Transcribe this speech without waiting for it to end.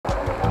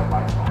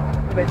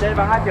袂使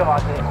帮他叫偌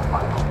济。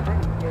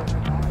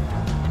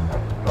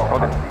好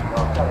的。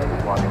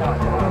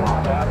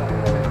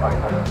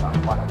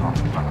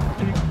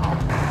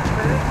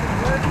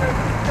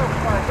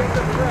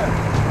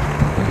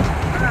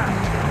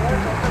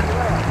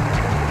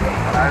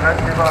来，咱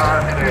这把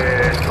那个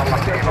双马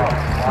鸡咯，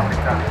我比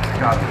较比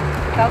较。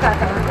搞搞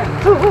搞搞。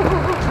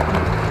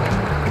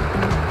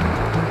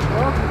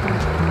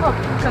哦，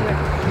真的。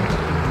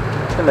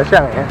真的像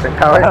哎，真开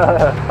胃。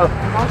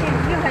毛线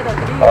又开到这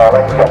里。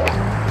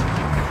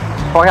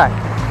放下。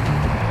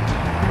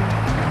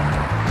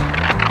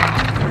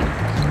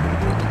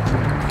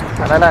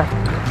来来。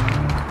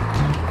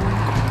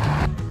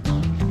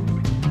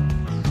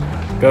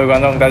各位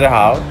观众，大家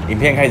好！影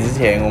片开始之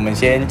前，我们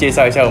先介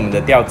绍一下我们的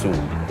钓组。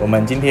我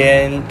们今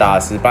天打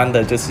石斑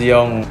的，就是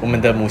用我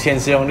们的母线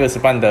是用60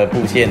磅的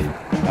布线，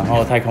然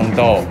后太空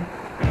豆、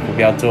浮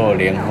标做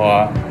莲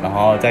花，然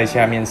后在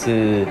下面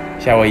是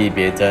夏威夷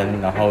别针，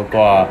然后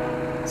挂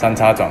3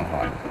叉转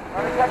环。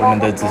我们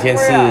的直线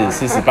是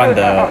40磅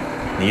的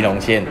尼龙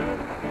线，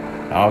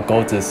然后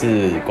钩子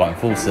是管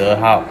腹12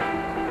号。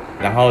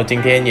然后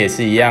今天也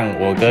是一样，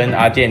我跟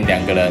阿健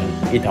2个人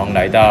一同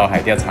来到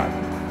海钓场。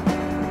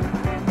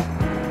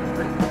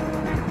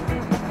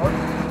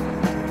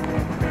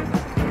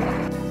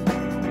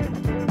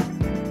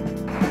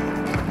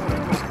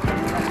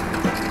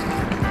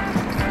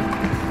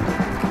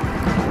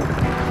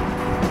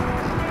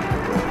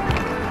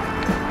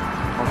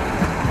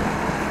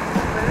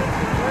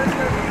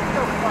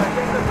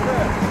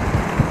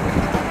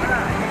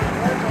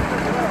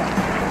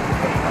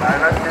来，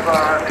咱这把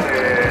那个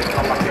双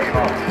马鸡咯，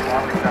我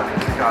比较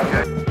比较这。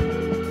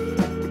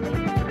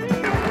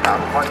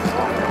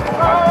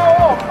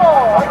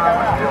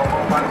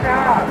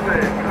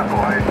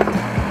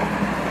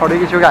好，你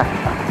去修改。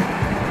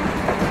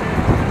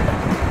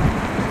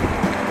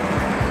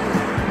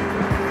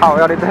好，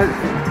要你这。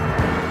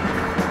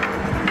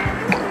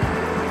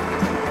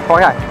放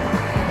下。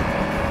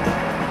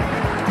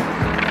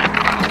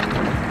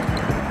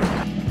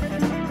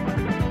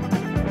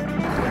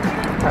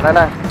来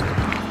来。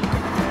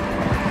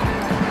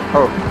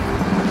哦。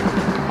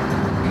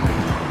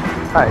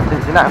哎，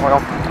进来，我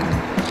用。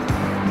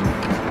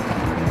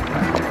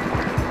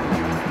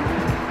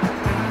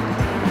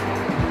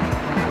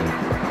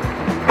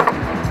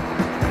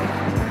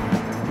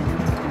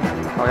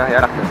好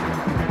呀，啦，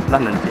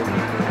咱能接。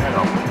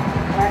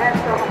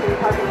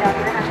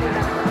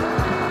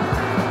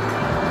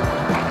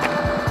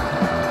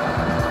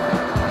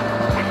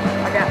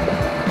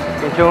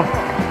英雄，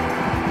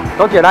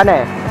多简单呢。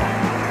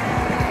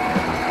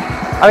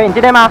阿伟，你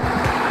今天吗？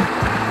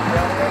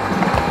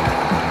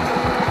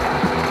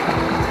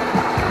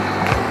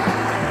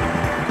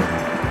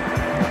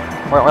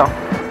我有。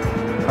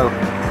哦。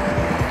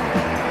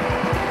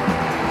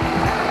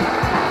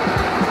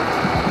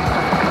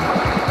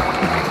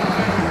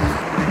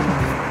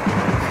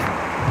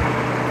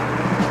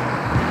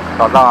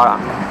找到了。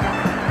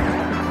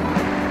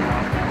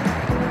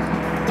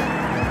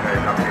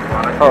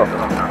哦。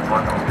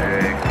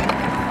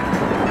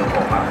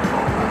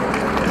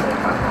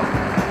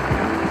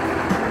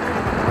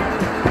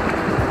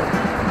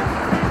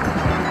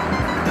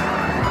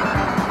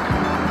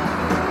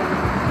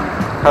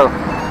好。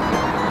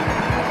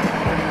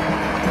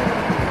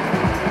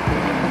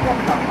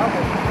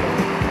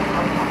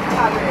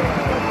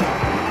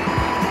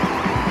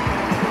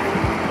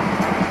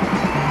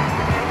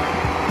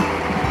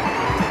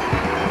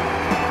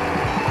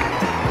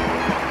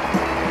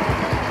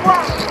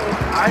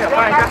哎呀，放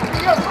一下。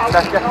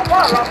再见。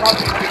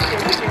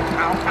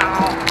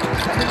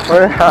哎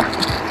呀。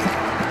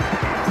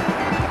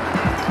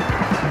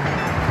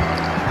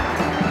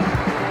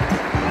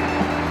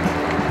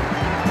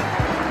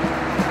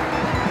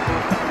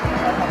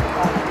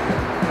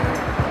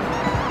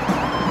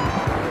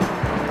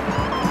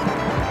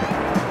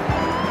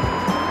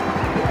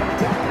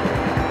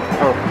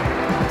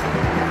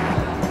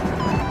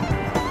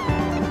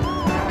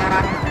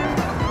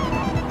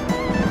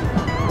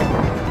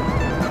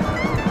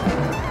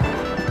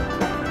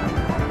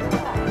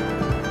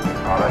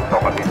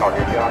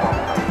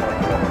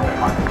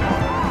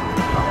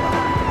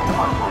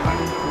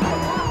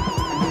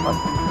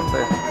对。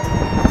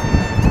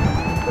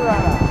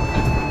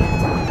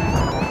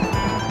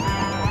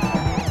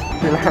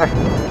进来。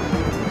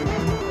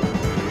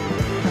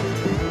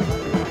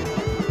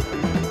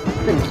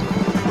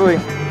对。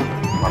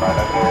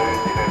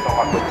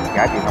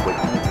giá tiền là 10.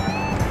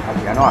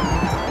 Giá nó à?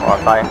 哇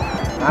塞。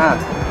À.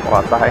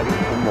 哇塞。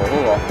唔好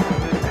喎。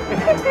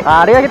啊，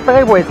你去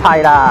堆賣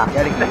菜啦。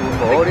giá tiền唔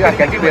好，你話價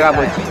錢係10，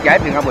價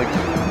錢係10。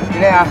你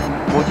睇下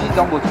，10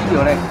裝10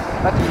條咧，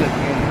得幾條錢？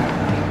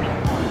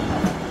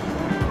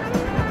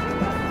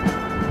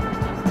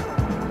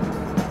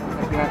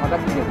你睇下我得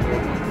幾條錢？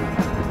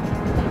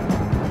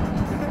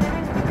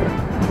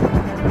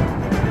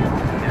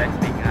你嚟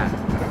定啊？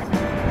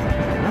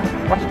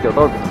我是钓到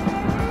的。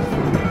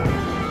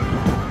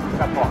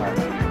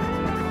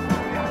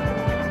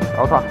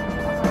好错。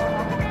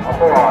好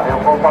啊，2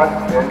公分，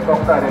連中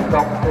再連中，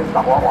先10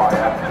瓦呀。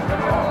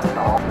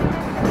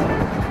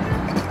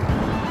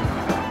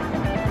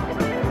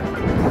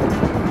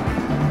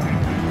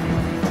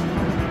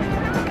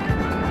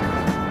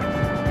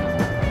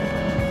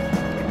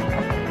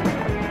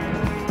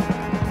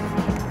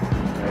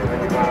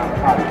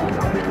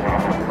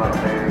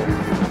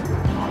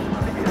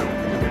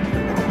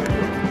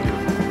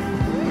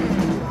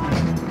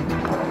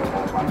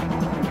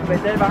被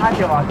这帮安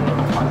全啊！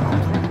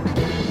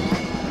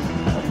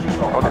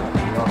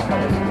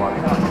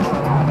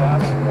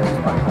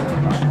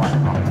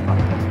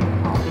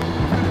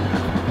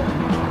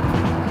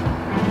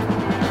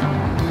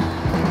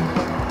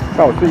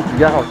看我自己几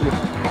样好吃，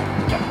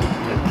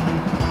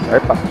来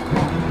吧。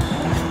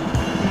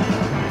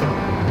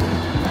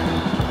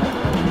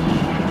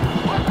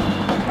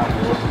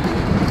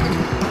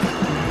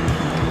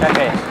再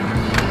给。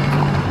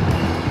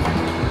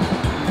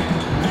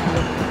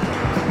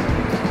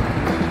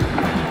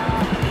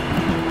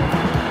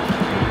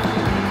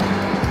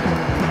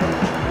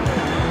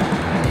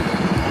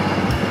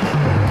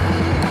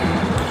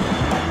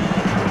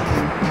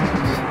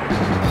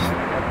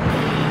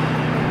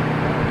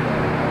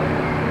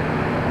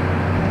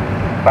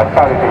但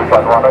下一时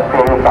段话，咱钓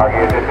鱼打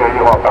鱼，这钓鱼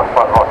话共款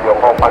吼，用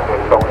好判连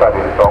中再连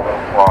中，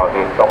连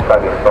中再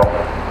连中。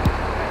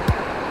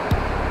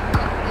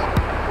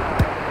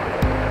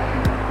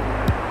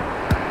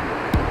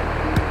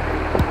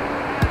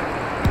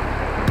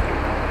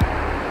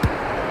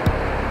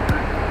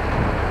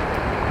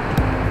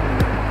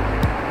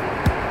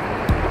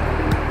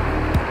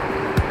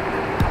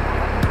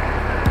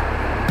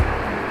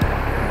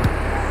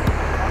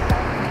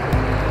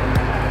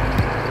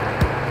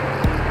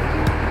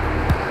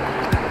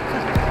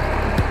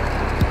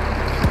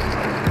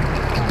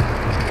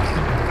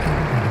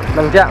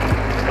两只，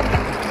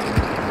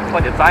我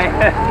就知。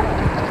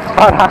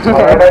啊，他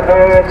咱这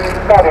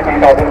教练领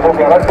导的目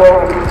标，咱做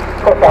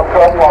个上中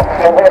哦，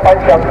用好班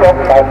上中，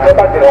来这咱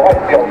就换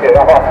上去了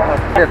吼。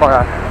这个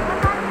啊，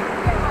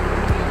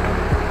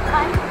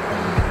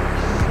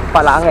别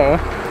人诶，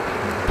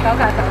搞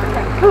搞搞搞。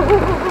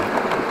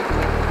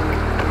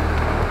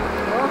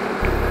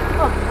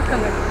更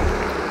个。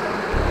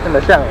真的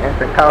像诶，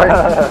真开胃。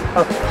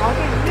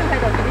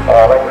咱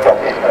上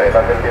一咱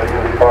这钓鱼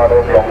花都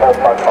用好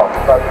班吼，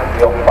咱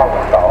用放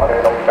手，安尼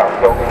拢上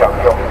中一支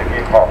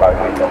吼来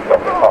回上中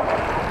的吼，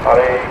安尼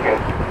叫。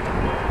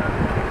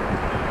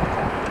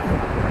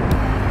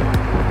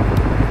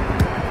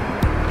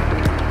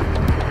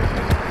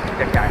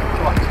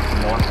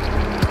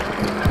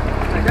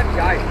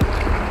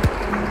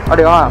啊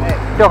对啊，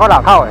叫เขาหลั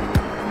กเข้า诶，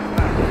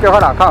叫เขา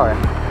หลักเข้า诶。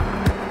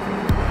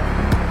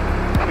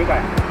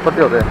不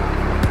对对。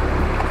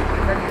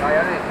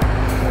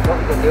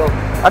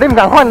啊，你唔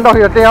敢换东西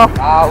就对哦。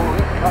好。